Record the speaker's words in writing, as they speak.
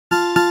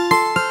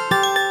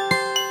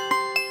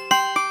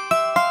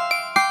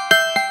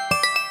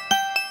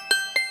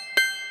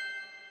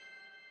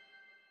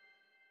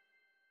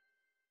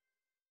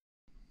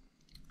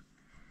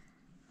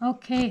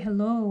Okay,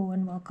 hello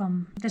and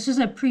welcome. This is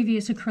a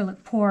previous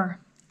acrylic pour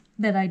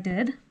that I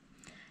did.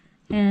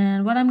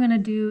 And what I'm going to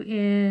do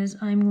is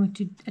I'm going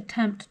to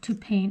attempt to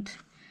paint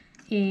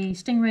a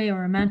Stingray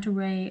or a manta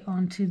ray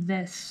onto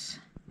this.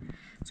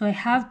 So I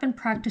have been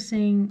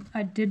practicing.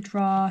 I did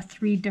draw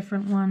 3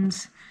 different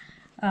ones,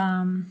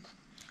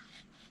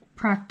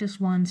 practice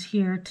ones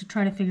here to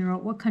try to figure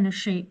out what kind of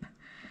shape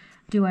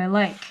do I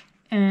like.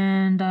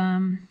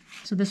 And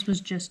so this was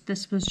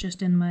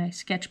just in my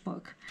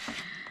sketchbook.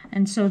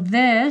 And so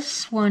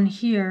this one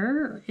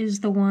here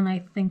is the one I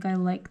think I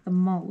like the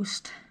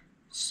most.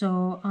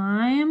 So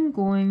I am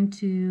going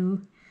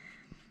to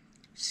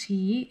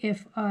see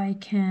if I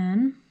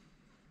can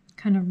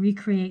kind of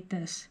recreate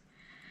this.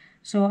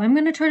 So I'm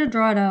going to try to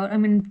draw it out.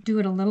 I'm going to do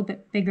it a little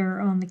bit bigger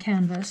on the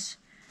canvas.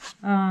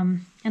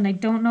 And I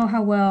don't know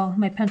how well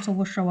my pencil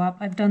will show up.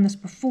 I've done this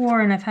before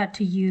and I've had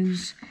to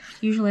use,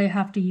 usually I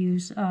have to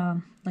use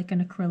like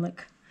an acrylic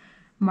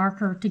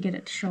marker to get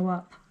it to show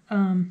up.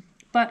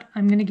 But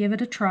I'm going to give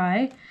it a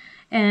try.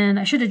 And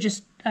I should have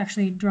just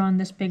actually drawn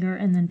this bigger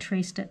and then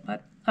traced it.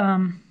 But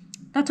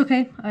that's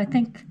okay. I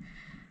think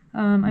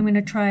I'm going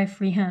to try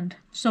freehand.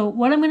 So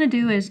what I'm going to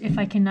do is, if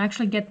I can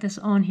actually get this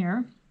on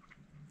here,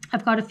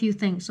 I've got a few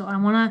things. So I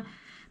want to,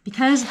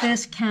 because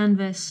this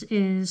canvas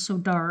is so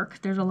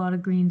dark, there's a lot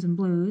of greens and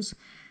blues,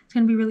 it's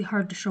going to be really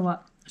hard to show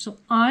up. So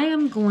I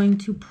am going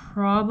to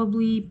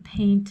probably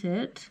paint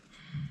it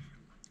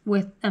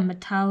with a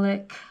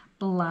metallic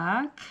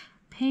black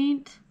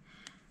paint,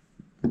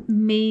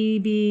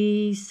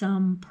 maybe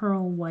some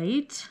pearl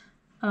white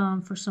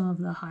for some of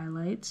the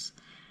highlights.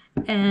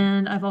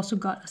 And I've also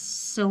got a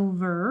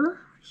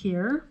silver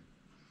here,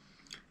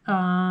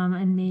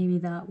 and maybe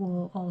that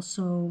will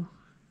also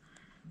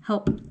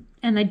help.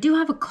 And I do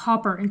have a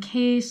copper in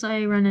case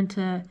I run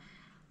into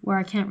where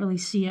I can't really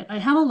see it. I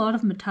have a lot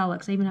of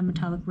metallics. I even have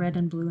metallic red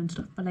and blue and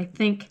stuff, but I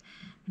think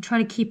I try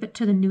to keep it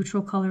to the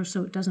neutral color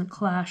so it doesn't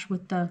clash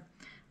with the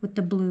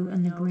blue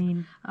and the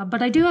green.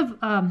 But I do have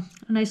a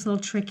nice little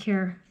trick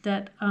here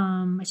that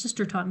my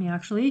sister taught me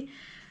actually.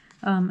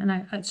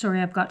 And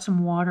sorry, I've got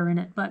some water in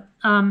it, but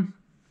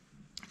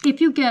if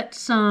you get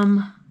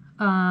some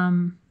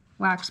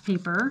wax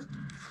paper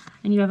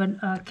and you have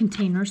a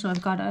container, so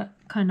I've got a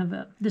kind of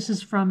a, this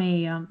is from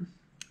a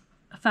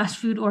fast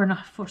food, or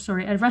not,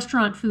 sorry, a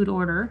restaurant food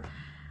order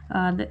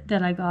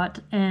that I got,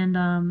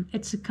 and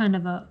it's a kind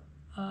of a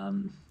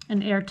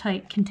an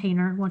airtight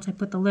container once I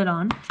put the lid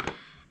on.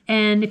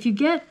 And if you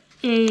get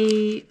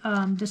a,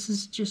 this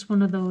is just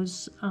one of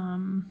those,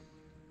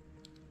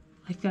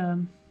 like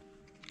I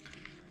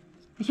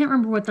can't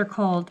remember what they're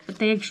called, but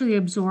they actually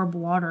absorb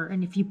water.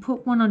 And if you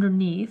put one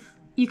underneath,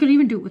 you could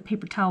even do it with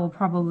paper towel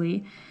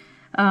probably,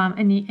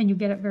 and you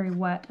get it very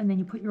wet, and then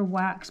you put your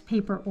wax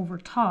paper over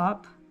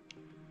top.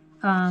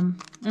 And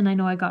I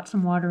know I got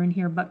some water in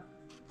here, but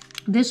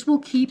this will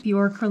keep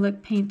your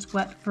acrylic paints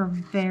wet for a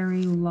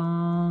very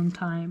long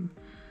time.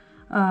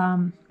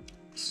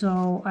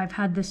 So I've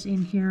had this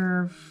in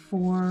here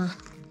for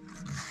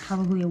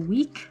probably a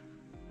week,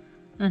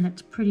 and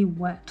it's pretty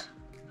wet.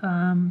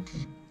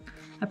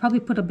 I probably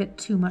put a bit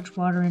too much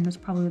water in, is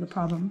probably the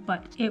problem,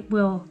 but it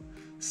will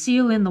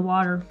seal in the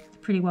water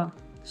pretty well.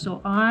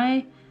 So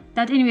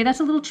anyway, that's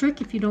a little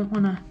trick if you don't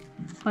want to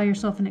buy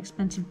yourself an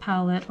expensive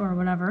palette or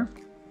whatever.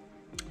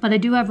 But I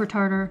do have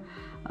retarder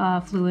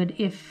fluid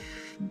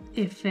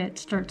if it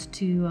starts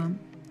to,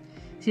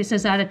 see, it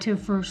says additive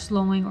for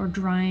slowing or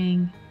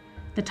drying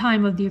the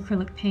time of the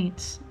acrylic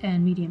paints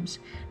and mediums.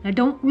 And I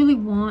don't really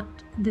want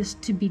this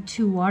to be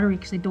too watery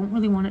because I don't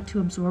really want it to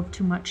absorb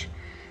too much.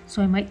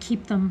 So I might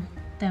keep them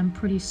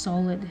pretty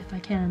solid if I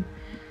can.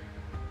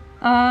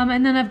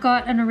 And then I've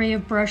got an array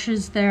of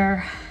brushes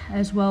there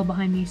as well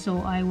behind me, so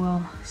I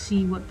will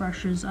see what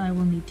brushes I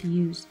will need to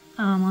use.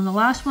 On the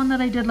last one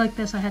that I did like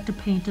this, I had to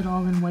paint it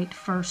all in white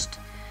first,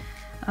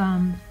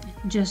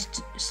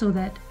 just so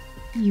that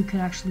you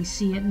could actually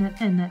see it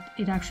and that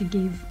it actually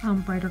gave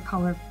brighter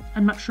color.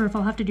 I'm not sure if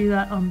I'll have to do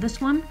that on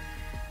this one.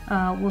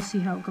 We'll see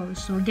how it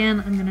goes. So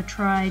again, I'm going to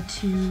try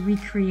to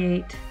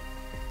recreate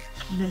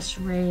this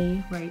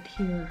ray right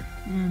here,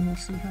 and we'll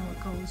see how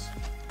it goes.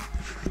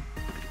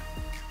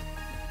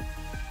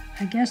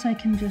 I guess I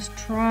can just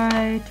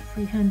try to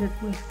freehand it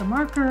with the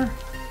marker,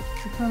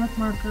 the acrylic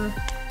marker,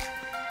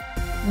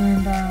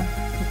 and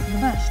hope for the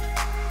best.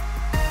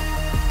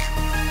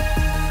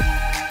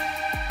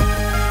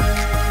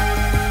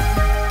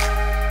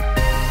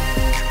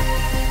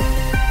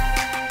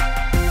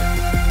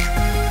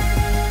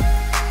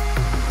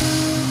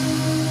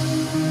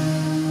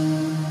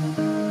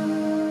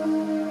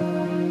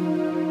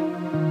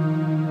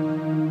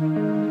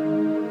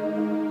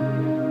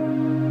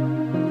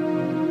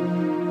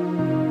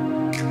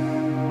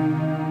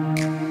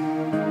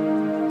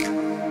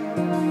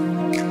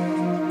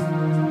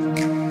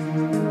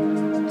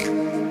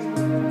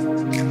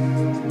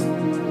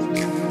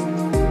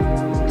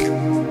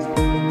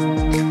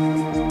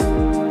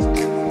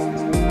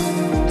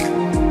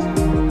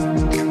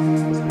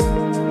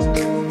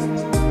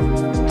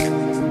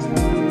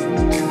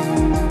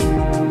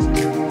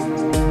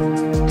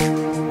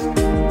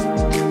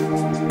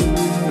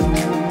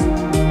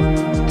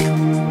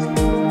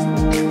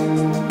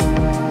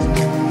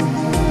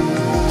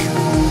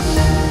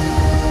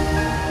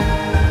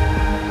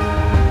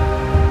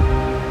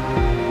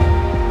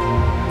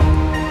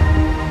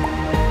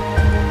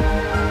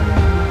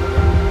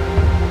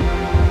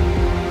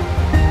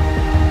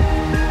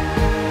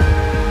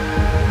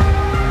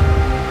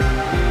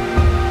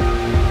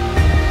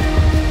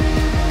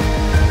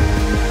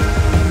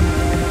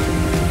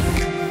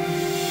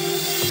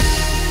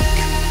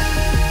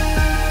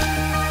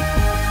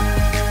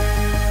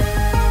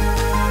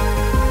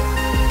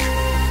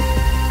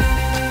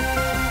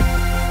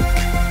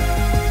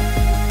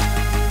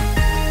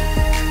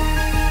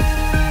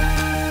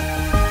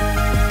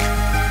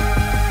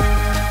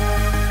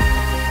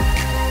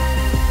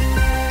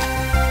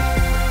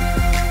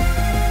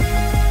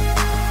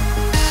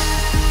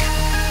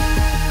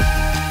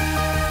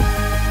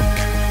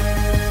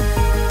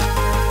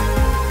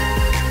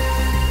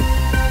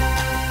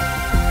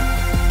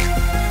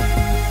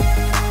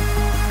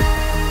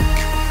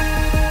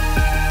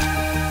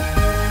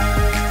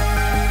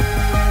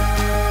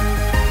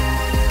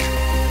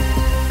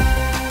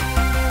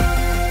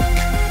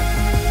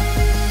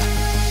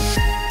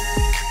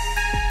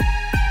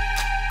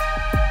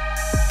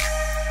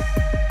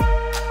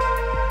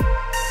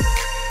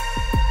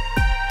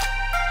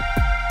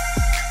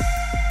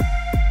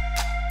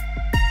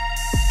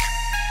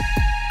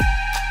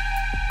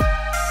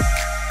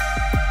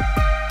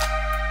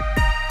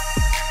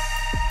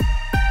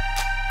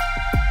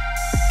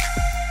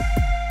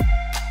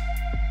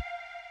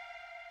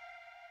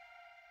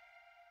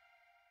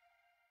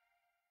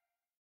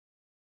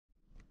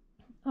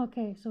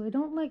 Okay, so I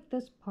don't like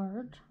this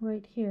part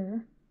right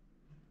here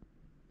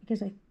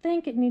because I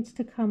think it needs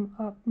to come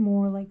up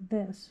more like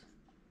this.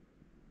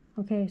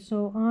 Okay,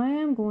 so I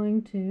am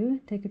going to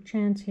take a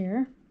chance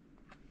here.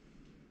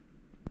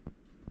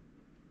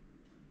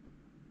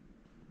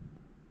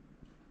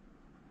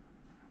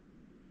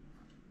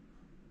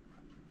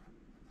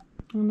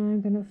 And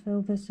I'm going to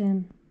fill this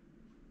in.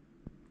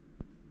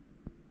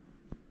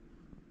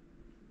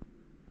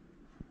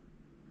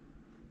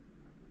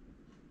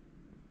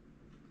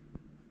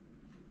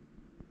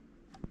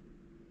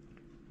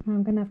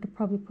 I'm going to have to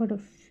probably put a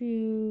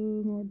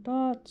few more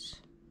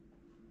dots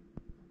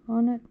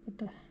on it,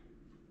 but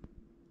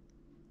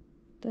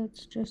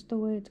that's just the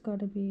way it's got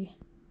to be.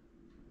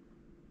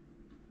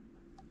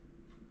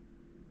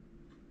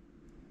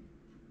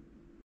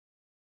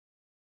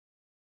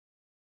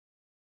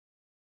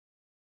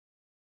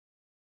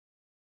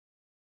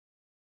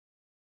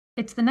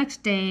 It's the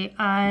next day.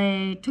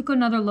 I took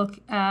another look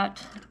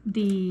at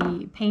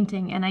the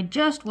painting and I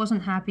just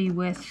wasn't happy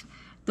with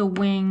the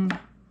wing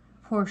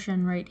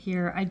portion right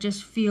here. I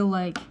just feel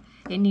like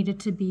it needed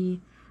to be,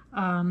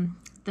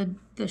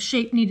 the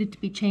shape needed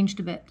to be changed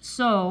a bit.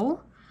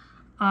 So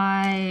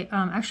I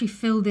actually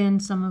filled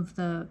in some of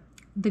the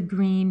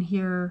green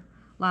here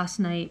last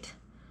night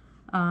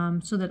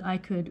so that I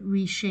could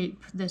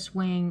reshape this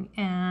wing.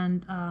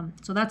 And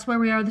so that's where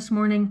we are this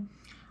morning.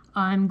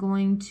 I'm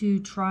going to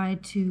try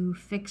to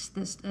fix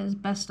this as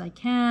best I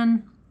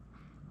can.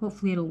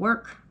 Hopefully it'll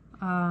work.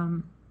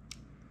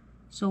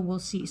 So we'll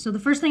see. So the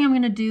first thing I'm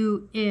going to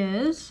do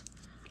is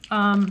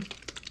I'm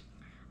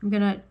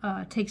going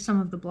to take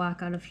some of the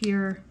black out of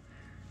here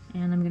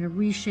and I'm going to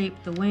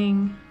reshape the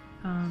wing.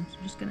 So I'm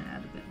just going to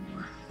add a bit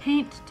more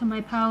paint to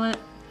my palette.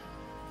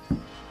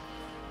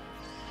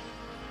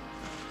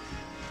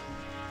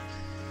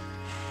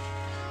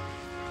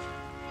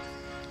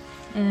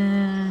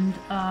 And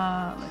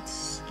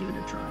let's give it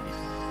a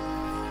try.